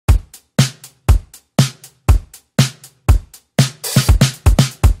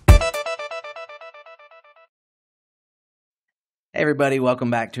Hey everybody,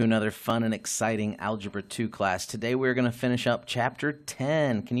 welcome back to another fun and exciting Algebra 2 class. Today we're going to finish up Chapter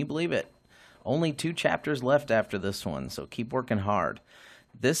 10. Can you believe it? Only 2 chapters left after this one, so keep working hard.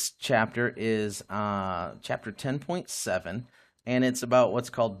 This chapter is Chapter 10.7, and it's about what's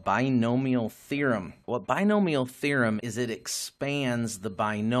called Binomial Theorem. What Binomial Theorem is, it expands the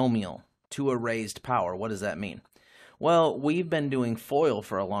binomial to a raised power. What does that mean? Well, we've been doing FOIL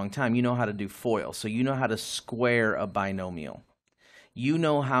for a long time. You know how to do FOIL, so you know how to square a binomial. You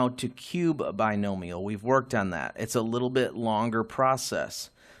know how to cube a binomial. We've worked on that. It's a little bit longer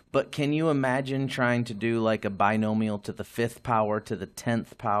process. But can you imagine trying to do like a binomial to the 5th power, to the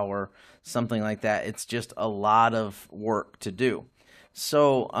 10th power, something like that? It's just a lot of work to do.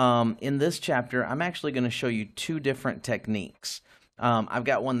 So in this chapter, I'm actually going to show you 2 different techniques. I've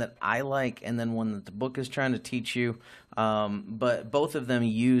got one that I like and then one that the book is trying to teach you, but both of them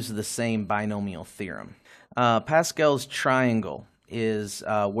use the same binomial theorem. Pascal's Triangle is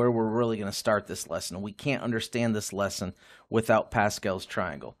where we're really going to start this lesson. We can't understand this lesson without Pascal's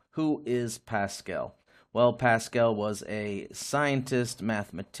Triangle. Who is Pascal? Well, Pascal was a scientist,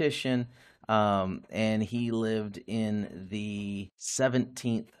 mathematician, and he lived in the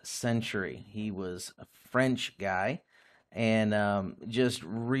 17th century. He was a French guy, and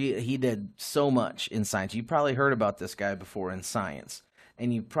he did so much in science. You probably heard about this guy before in science.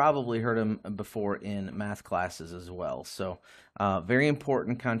 And you probably heard him before in math classes as well. So very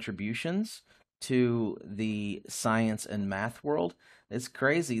important contributions to the science and math world. It's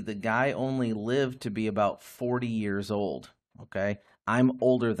crazy. The guy only lived to be about 40 years old. Okay, I'm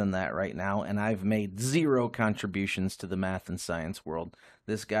older than that right now, and I've made 0 contributions to the math and science world.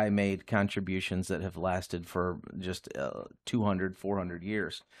 This guy made contributions that have lasted for just 200, 400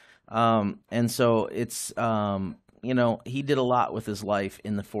 years. And so it's... you know, he did a lot with his life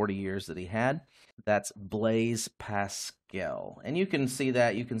in the 40 years that he had. That's Blaise Pascal. And you can see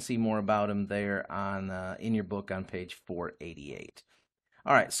that. You can see more about him there on in your book on page 488.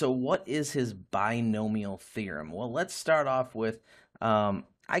 All right, so what is his binomial theorem? Well, let's start off with,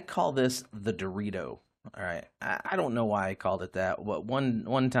 I call this the Dorito. All right, I don't know why I called it that. But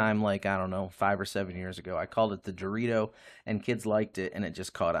one time, like, I don't know, 5 or 7 years ago, I called it the Dorito, and kids liked it, and it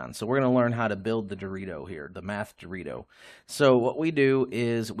just caught on. So we're going to learn how to build the Dorito here, the math Dorito. So what we do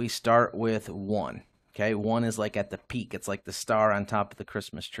is we start with 1. Okay, 1 is like at the peak. It's like the star on top of the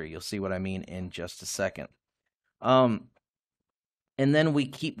Christmas tree. You'll see what I mean in just a second. And then we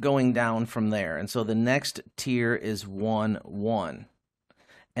keep going down from there. And so the next tier is 1, 1.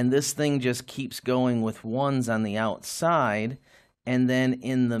 And this thing just keeps going with 1s on the outside. And then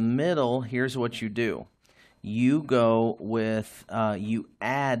in the middle, here's what you do. You go with, you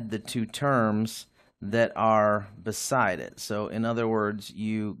add the 2 terms that are beside it. So in other words,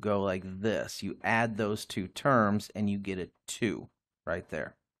 you go like this. You add those 2 terms and you get a 2 right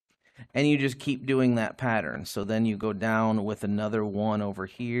there. And you just keep doing that pattern. So then you go down with another 1 over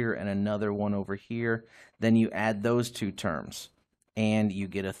here and another 1 over here. Then you add those 2 terms. And you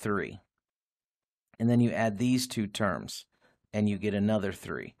get a 3. And then you add these 2 terms, and you get another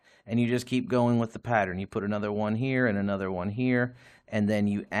 3. And you just keep going with the pattern. You put another 1 here and another 1 here, and then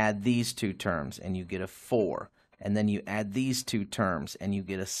you add these 2 terms, and you get a 4. And then you add these 2 terms, and you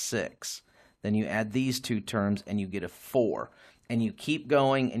get a 6. Then you add these 2 terms, and you get a 4. And you keep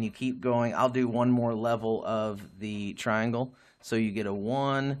going, and you keep going. I'll do one more level of the triangle. So you get a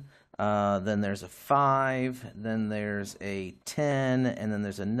 1. Then there's a 5, then there's a 10, and then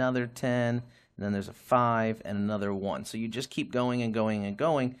there's another 10, and then there's a 5, and another 1. So you just keep going and going and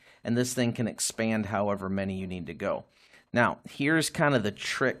going, and this thing can expand however many you need to go. Now, here's kind of the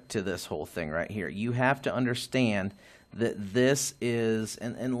trick to this whole thing right here. You have to understand that this is,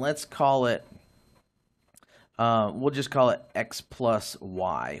 and let's call it, we'll just call it x plus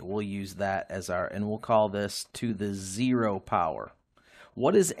y. We'll use that as our, and we'll call this to the 0 power.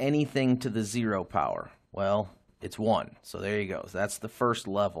 What is anything to the 0 power? Well, it's 1. So there you go. So that's the first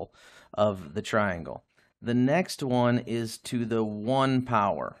level of the triangle. The next one is to the 1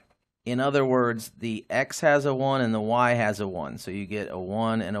 power. In other words, the x has a 1 and the y has a 1. So you get a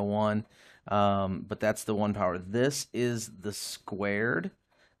 1 and a 1, but that's the 1 power. This is the squared.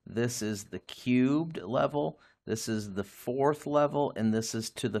 This is the cubed level. This is the 4th level, and this is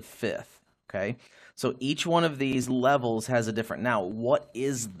to the 5th. Okay, so each one of these levels has a different. Now, what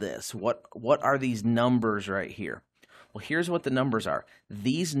is this? What are these numbers right here? Well, here's what the numbers are.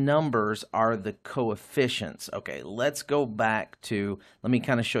 These numbers are the coefficients. Okay, let's go back to, let me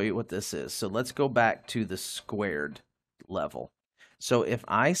kind of show you what this is. So let's go back to the squared level. So if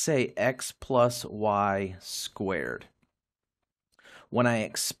I say x plus y squared, when I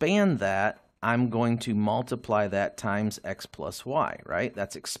expand that, I'm going to multiply that times x plus y, right?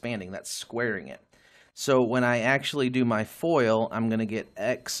 That's expanding, that's squaring it. So when I actually do my FOIL, I'm going to get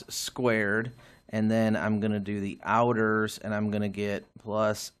x squared, and then I'm going to do the outers, and I'm going to get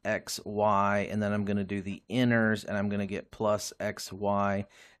plus xy, and then I'm going to do the inners, and I'm going to get plus xy,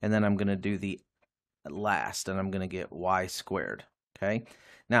 and then I'm going to do the last, and I'm going to get y squared, okay?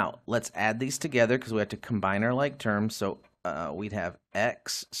 Now, let's add these together because we have to combine our like terms. So we'd have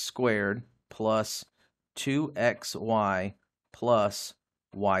x squared plus 2xy plus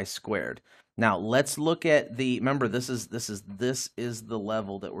y squared. Now, let's look at the, remember, this is the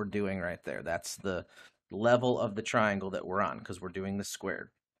level that we're doing right there. That's the level of the triangle that we're on because we're doing the squared,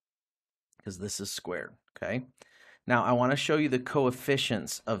 because this is squared, okay? Now, I want to show you the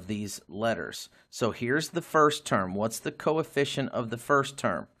coefficients of these letters. So here's the first term. What's the coefficient of the first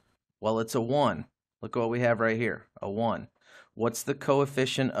term? Well, it's a 1. Look what we have right here, a 1. What's the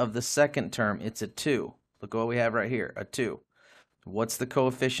coefficient of the second term? It's a 2. Look what we have right here, a 2. What's the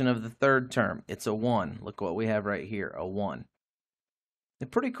coefficient of the third term? It's a 1. Look what we have right here, a 1. They're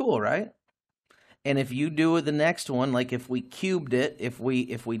pretty cool, right? And if you do the next one, like if we cubed it, if we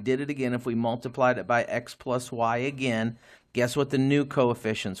did it again, if we multiplied it by x plus y again, guess what the new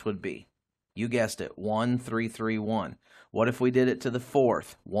coefficients would be? You guessed it, 1, 3, 3, 1. What if we did it to the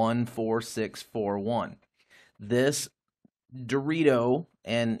fourth? 1, 4, 6, 4, 1. This Dorito,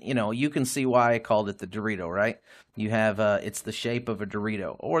 and you can see why I called it the Dorito, right? You have it's the shape of a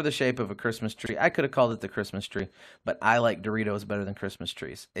Dorito or the shape of a Christmas tree. I could have called it the Christmas tree, but I like Doritos better than Christmas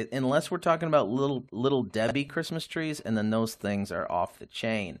trees. Unless we're talking about little Debbie Christmas trees, and then those things are off the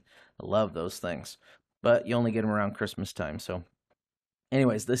chain. I love those things, but you only get them around Christmas time. So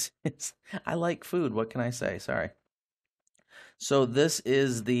anyways, I like food. What can I say? Sorry. So this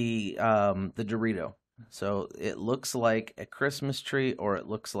is the Dorito. So it looks like a Christmas tree or it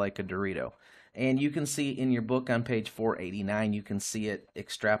looks like a Dorito. And you can see in your book on page 489, you can see it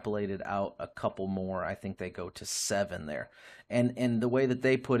extrapolated out a couple more. I think they go to 7 there. And the way that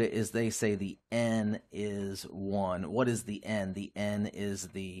they put it is they say the n is 1. What is the n? The n is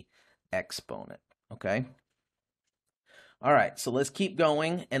the exponent, okay? All right, so let's keep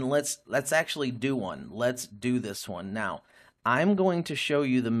going, and let's actually do one. Let's do this one. Now, I'm going to show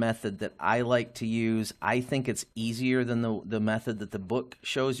you the method that I like to use. I think it's easier than the method that the book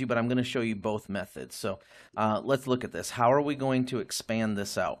shows you, but I'm going to show you both methods. So let's look at this. How are we going to expand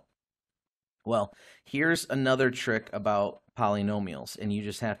this out? Well, here's another trick about polynomials, and you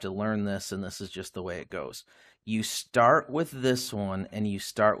just have to learn this, and this is just the way it goes. You start with this one, and you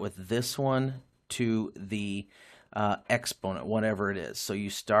start with this one to the exponent, whatever it is. So you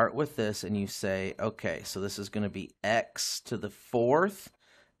start with this and you say, okay, so this is going to be x to the fourth,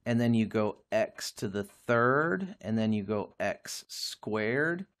 and then you go x to the third, and then you go x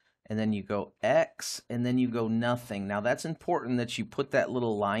squared, and then you go x, and then you go nothing. Now that's important that you put that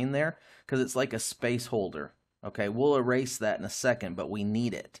little line there because it's like a space holder. Okay, we'll erase that in a second, but we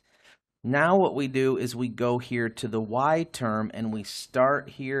need it. Now what we do is we go here to the y term, and we start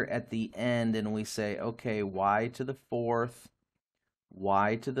here at the end, and we say, okay, y to the fourth,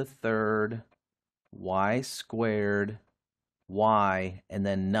 y to the third, y squared, y, and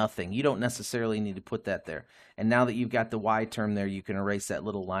then nothing. You don't necessarily need to put that there. And now that you've got the y term there, you can erase that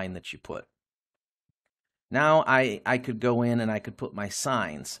little line that you put. Now I could go in and I could put my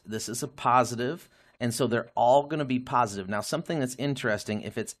signs. This is a positive, and so they're all going to be positive. Now, something that's interesting,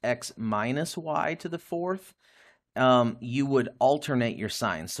 if it's x minus y to the fourth, you would alternate your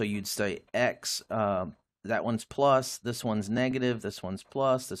signs. So you'd say x, that one's plus, this one's negative, this one's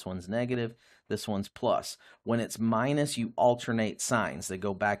plus, this one's negative, this one's plus. When it's minus, you alternate signs. They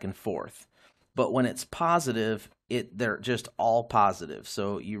go back and forth. But when it's positive, they're just all positive.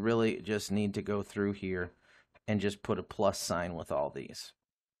 So you really just need to go through here and just put a plus sign with all these.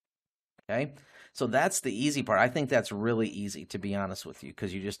 Okay? So that's the easy part. I think that's really easy, to be honest with you,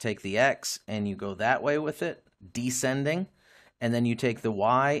 because you just take the x and you go that way with it, descending, and then you take the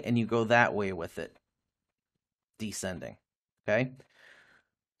y and you go that way with it, descending. Okay?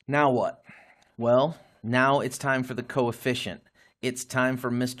 Now what? Well, now it's time for the coefficient. It's time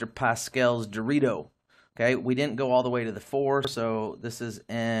for Mr. Pascal's Dorito. Okay, we didn't go all the way to the 4, so this is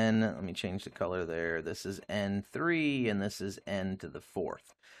n. Let me change the color there. This is n3, and this is n to the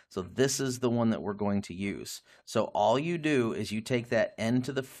 4th. So this is the one that we're going to use. So all you do is you take that n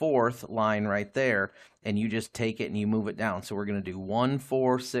to the 4th line right there, and you just take it and you move it down. So we're going to do 1,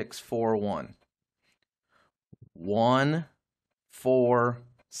 4, 6, 4, 1. 1, 4,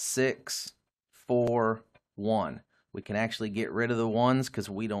 6, 4, 1. We can actually get rid of the 1s because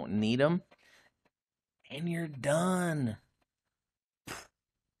we don't need them. And you're done.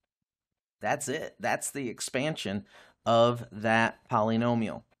 That's it. That's the expansion of that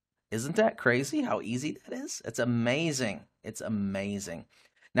polynomial. Isn't that crazy how easy that is? It's amazing. It's amazing.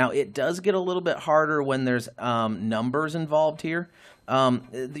 Now, it does get a little bit harder when there's numbers involved here.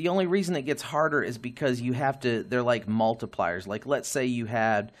 The only reason it gets harder is because you have to, they're like multipliers. Like, let's say you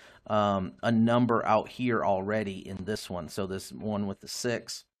had a number out here already in this one. So this one with the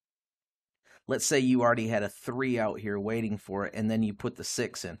 6. Let's say you already had a 3 out here waiting for it, and then you put the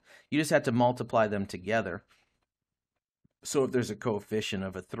 6 in. You just have to multiply them together. So if there's a coefficient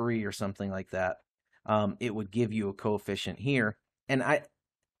of a 3 or something like that, it would give you a coefficient here. And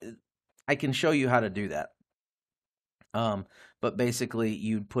I can show you how to do that. But basically,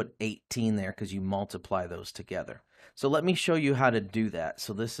 you'd put 18 there because you multiply those together. So let me show you how to do that.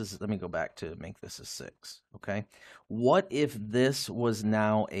 So this is, let me go back to make this a 6, okay? What if this was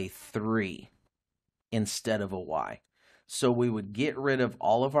now a 3 instead of a y? So we would get rid of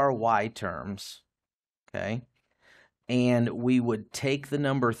all of our y terms, okay? And we would take the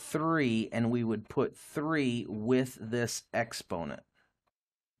number 3 and we would put 3 with this exponent.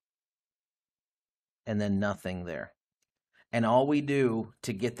 And then nothing there. And all we do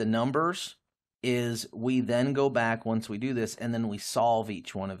to get the numbers is we then go back once we do this, and then we solve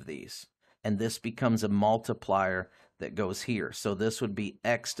each one of these. And this becomes a multiplier that goes here. So this would be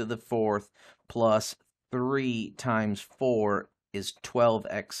x to the 4th plus 3 times 4 is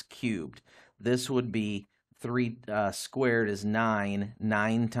 12x cubed. This would be 3 squared is 9.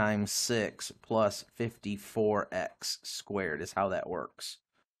 9 times 6 plus 54x squared is how that works.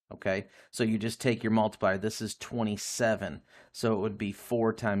 Okay, so you just take your multiplier. This is 27, so it would be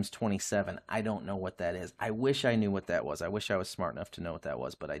 4 times 27. I don't know what that is. I wish I knew what that was. I wish I was smart enough to know what that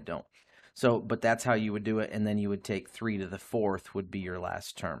was, but I don't. So, but that's how you would do it, and then you would take 3 to the 4th would be your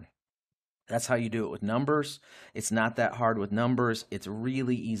last term. That's how you do it with numbers. It's not that hard with numbers. It's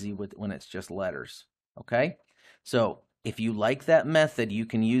really easy when it's just letters. Okay, so if you like that method, you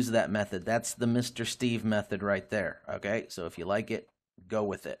can use that method. That's the Mr. Steve method right there. Okay, so if you like it, go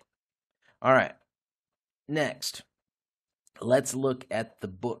with it. All right. Next, let's look at the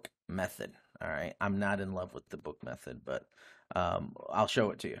book method. All right. I'm not in love with the book method, but I'll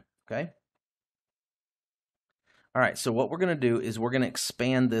show it to you. Okay. All right. So what we're going to do is we're going to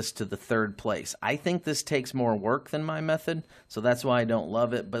expand this to the 3rd place. I think this takes more work than my method, so that's why I don't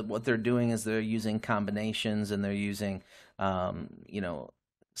love it. But what they're doing is they're using combinations, and they're using,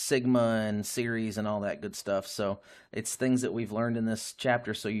 sigma and series and all that good stuff. So it's things that we've learned in this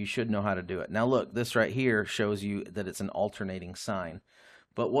chapter, so you should know how to do it. Now look, this right here shows you that it's an alternating sign.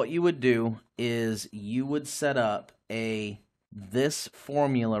 But what you would do is you would set up this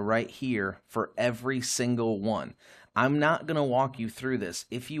formula right here for every single one. I'm not going to walk you through this.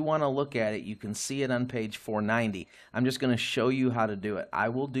 If you want to look at it, you can see it on page 490. I'm just going to show you how to do it. I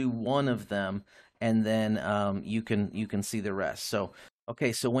will do one of them, and then you can see the rest. So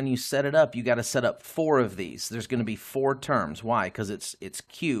okay, so when you set it up, you got to set up 4 of these. There's going to be 4 terms. Why? Because it's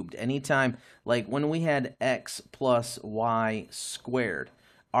cubed. Anytime, like when we had x plus y squared,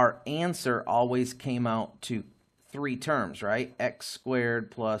 our answer always came out to 3 terms, right? X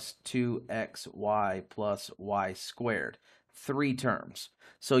squared plus 2xy plus y squared. 3 terms.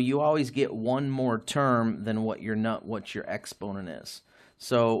 So you always get one more term than what your exponent is.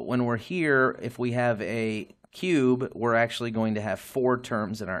 So when we're here, if we have a cube, we're actually going to have 4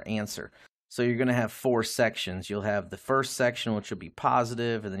 terms in our answer. So you're going to have 4 sections. You'll have the first section, which will be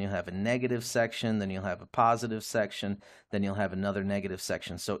positive, and then you'll have a negative section, then you'll have a positive section, then you'll have another negative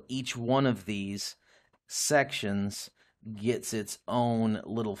section. So each one of these sections gets its own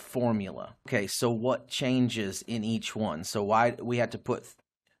little formula. Okay, so what changes in each one? So why we had to put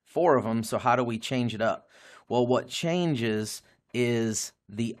 4 of them, so how do we change it up? Well, what changes is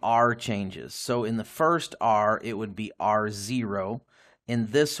the R changes. So in the first R, it would be R0. In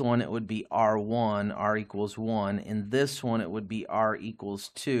this one, it would be R1, R equals 1. In this one, it would be R equals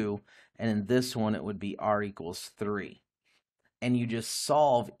 2. And in this one, it would be R equals 3. And you just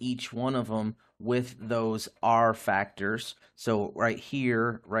solve each one of them with those R factors. So right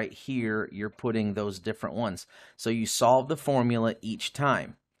here, you're putting those different ones. So you solve the formula each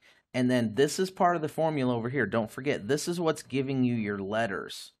time. And then this is part of the formula over here. Don't forget, this is what's giving you your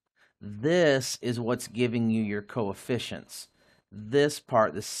letters. This is what's giving you your coefficients. This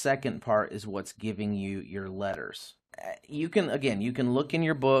part, the second part, is what's giving you your letters. You can look in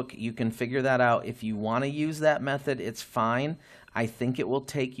your book. You can figure that out. If you want to use that method, it's fine. I think it will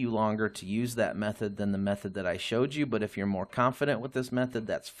take you longer to use that method than the method that I showed you. But if you're more confident with this method,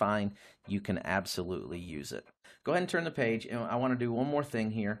 that's fine. You can absolutely use it. Go ahead and turn the page. And I want to do one more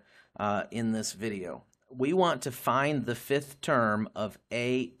thing here in this video. we want to find the fifth term of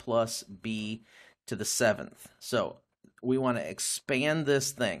a plus b to the seventh. So we want to expand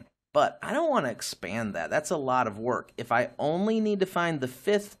this thing. But I don't want to expand that. That's a lot of work. If I only need to find the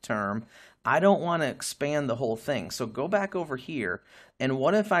fifth term, I don't want to expand the whole thing. So go back over here, and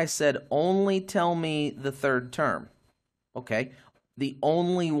what if I said only tell me the third term? Okay, the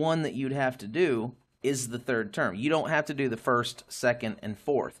only one that you'd have to do is the third term. You don't have to do the first, second, and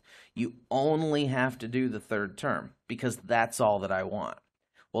fourth. You only have to do the third term because that's all that I want.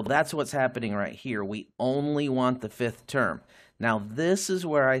 Well, that's what's happening right here. We only want the fifth term. Now, this is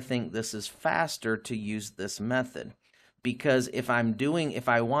where I think this is faster to use this method, because if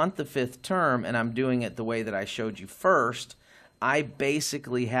I want the fifth term and I'm doing it the way that I showed you first, I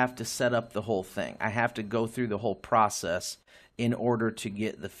basically have to set up the whole thing. I have to go through the whole process in order to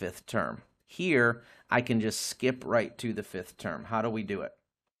get the fifth term. Here, I can just skip right to the fifth term. How do we do it?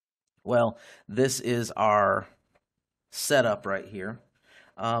 Well, this is our setup right here.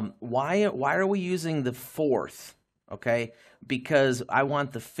 Why are we using the fourth? Okay, because I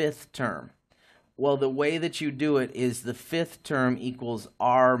want the fifth term. Well, the way that you do it is the fifth term equals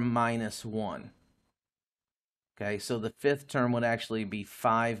r minus 1. Okay, so the fifth term would actually be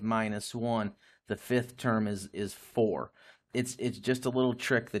 5 minus 1. The fifth term is 4. It's just a little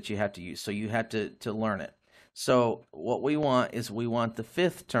trick that you have to use, so you have to learn it. So what we want is we want the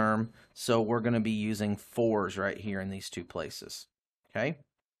fifth term, so we're going to be using 4s right here in these two places. Okay?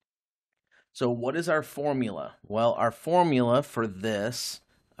 So what is our formula? Well, our formula for this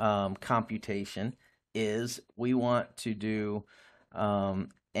computation is we want to do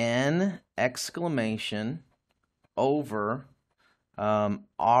n exclamation over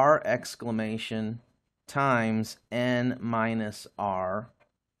r exclamation times n minus r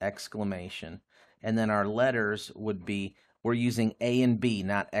exclamation. And then our letters would be, we're using a and b,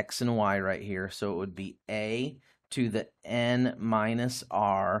 not x and y right here. So it would be a to the n minus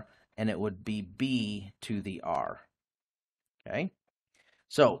r, and it would be b to the r. Okay?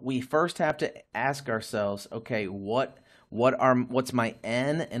 So we first have to ask ourselves, okay, what's my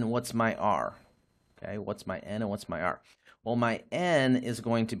n and what's my r? Okay, what's my n and what's my r? Well, my n is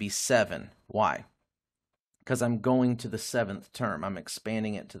going to be 7. Why? Because I'm going to the 7th term. I'm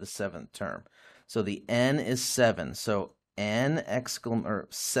expanding it to the 7th term. So the n is 7. So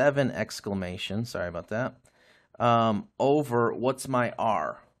 7 exclamation, sorry about that, over what's my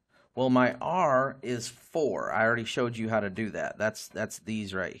r? Well, my r is 4. I already showed you how to do that. That's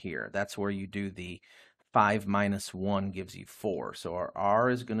these right here. That's where you do the 5 minus 1 gives you 4. So our r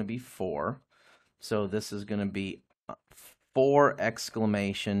is going to be 4. So this is going to be 4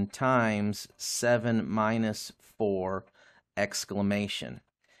 exclamation times 7 minus 4 exclamation.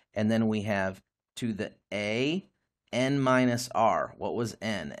 And then we have to the a, n minus r. What was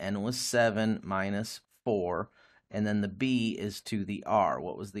n? N was 7 minus 4. And then the b is to the r.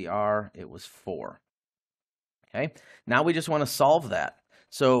 What was the r? It was 4. Okay, now we just want to solve that.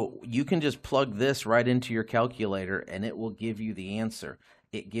 So you can just plug this right into your calculator and it will give you the answer.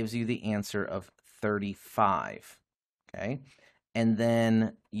 It gives you the answer of 35. Okay, and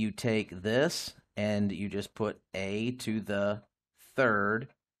then you take this and you just put a to the 3rd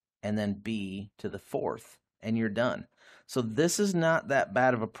and then b to the 4th, and you're done. So this is not that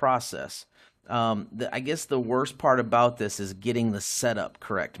bad of a process. I guess the worst part about this is getting the setup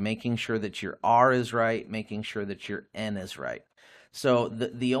correct, making sure that your r is right, making sure that your n is right. So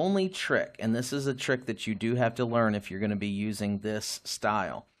the only trick, and this is a trick that you do have to learn if you're going to be using this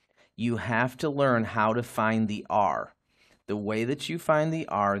style, you have to learn how to find the r. The way that you find the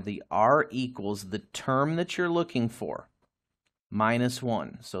r equals the term that you're looking for minus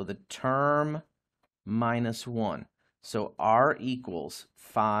 1. So the term minus 1. So r equals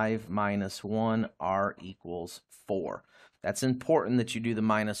 5 minus 1, r equals 4. That's important that you do the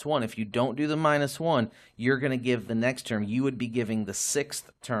minus 1. If you don't do the minus 1, you're going to give the next term. You would be giving the 6th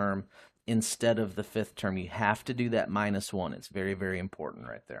term instead of the 5th term. You have to do that minus 1. It's very, very important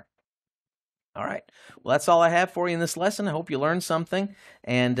right there. All right. Well, that's all I have for you in this lesson. I hope you learned something.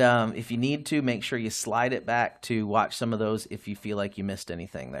 And if you need to, make sure you slide it back to watch some of those if you feel like you missed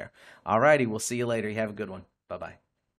anything there. All righty. We'll see you later. You have a good one. Bye-bye.